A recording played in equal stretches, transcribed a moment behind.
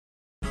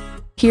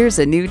Here's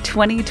a new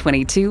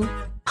 2022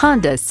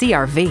 Honda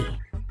CR-V.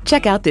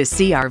 Check out this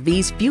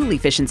CR-V's fuel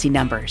efficiency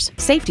numbers,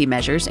 safety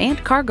measures,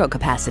 and cargo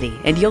capacity,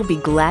 and you'll be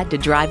glad to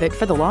drive it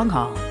for the long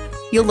haul.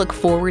 You'll look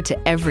forward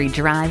to every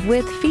drive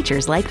with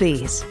features like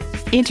these: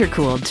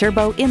 intercooled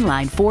turbo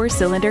inline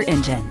 4-cylinder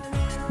engine,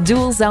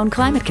 dual zone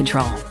climate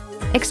control,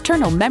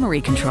 external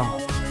memory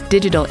control,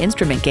 digital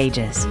instrument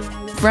gauges,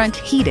 front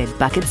heated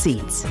bucket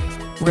seats,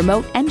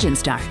 remote engine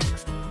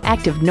start,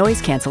 active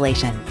noise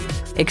cancellation,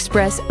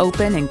 express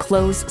open and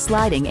close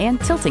sliding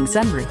and tilting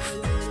sunroof,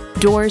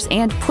 doors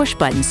and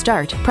push-button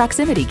start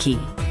proximity key,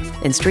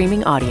 and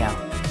streaming audio.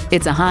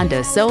 It's a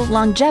Honda, so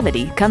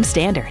longevity comes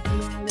standard.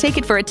 Take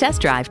it for a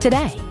test drive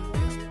today.